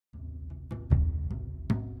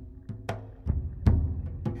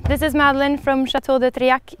This is Madeleine from Chateau de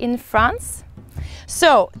Triac in France.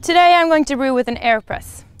 So today I'm going to brew with an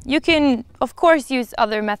AirPress. You can of course use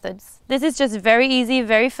other methods. This is just very easy,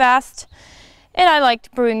 very fast, and I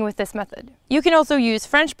liked brewing with this method. You can also use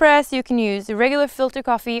French press, you can use regular filter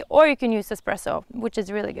coffee, or you can use espresso, which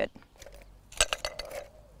is really good.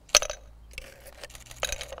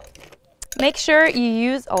 Make sure you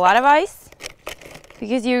use a lot of ice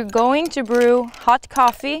because you're going to brew hot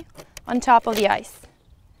coffee on top of the ice.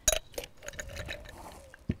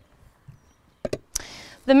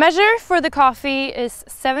 The measure for the coffee is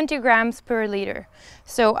 70 grams per liter.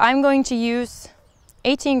 So I'm going to use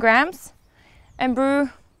 18 grams and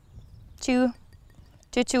brew 2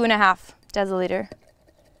 to 2.5 deciliter.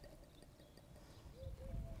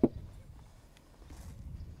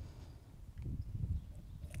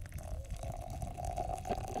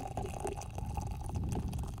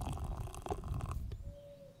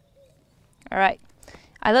 All right,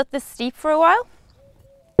 I let this steep for a while.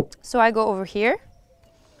 So I go over here.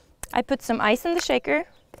 I put some ice in the shaker,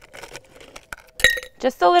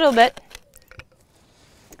 just a little bit.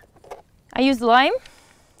 I use lime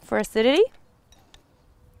for acidity,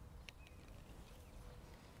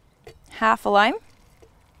 half a lime.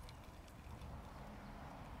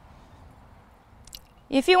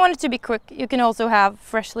 If you want it to be quick, you can also have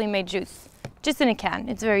freshly made juice, just in a can.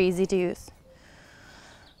 It's very easy to use.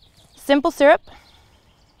 Simple syrup,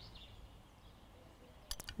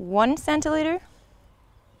 1 centiliter.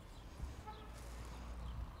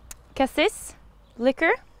 Cassis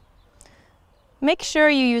liquor. Make sure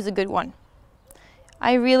you use a good one.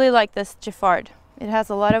 I really like this Giffard. It has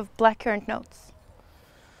a lot of blackcurrant notes.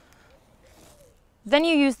 Then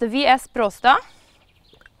you use the VS Braastad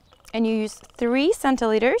and you use 3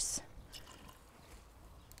 centiliters.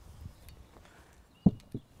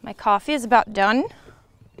 My coffee is about done.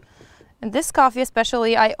 And this coffee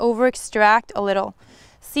especially, I over extract a little.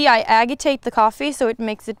 See, I agitate the coffee so it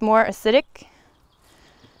makes it more acidic.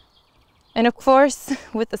 And of course,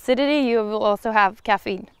 with acidity, you will also have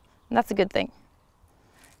caffeine. And that's a good thing.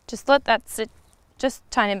 Just let that sit just a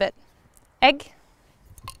tiny bit. Egg.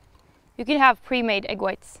 You can have pre-made egg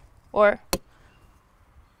whites. Or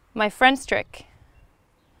my French trick.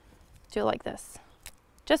 Do like this.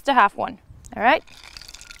 Just a half one. All right?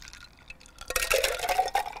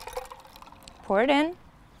 Pour it in.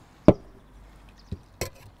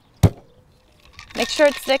 Make sure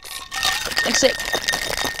it sticks and shake.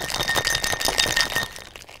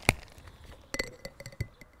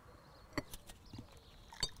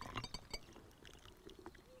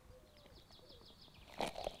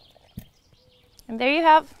 And there you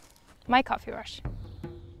have my coffee rush.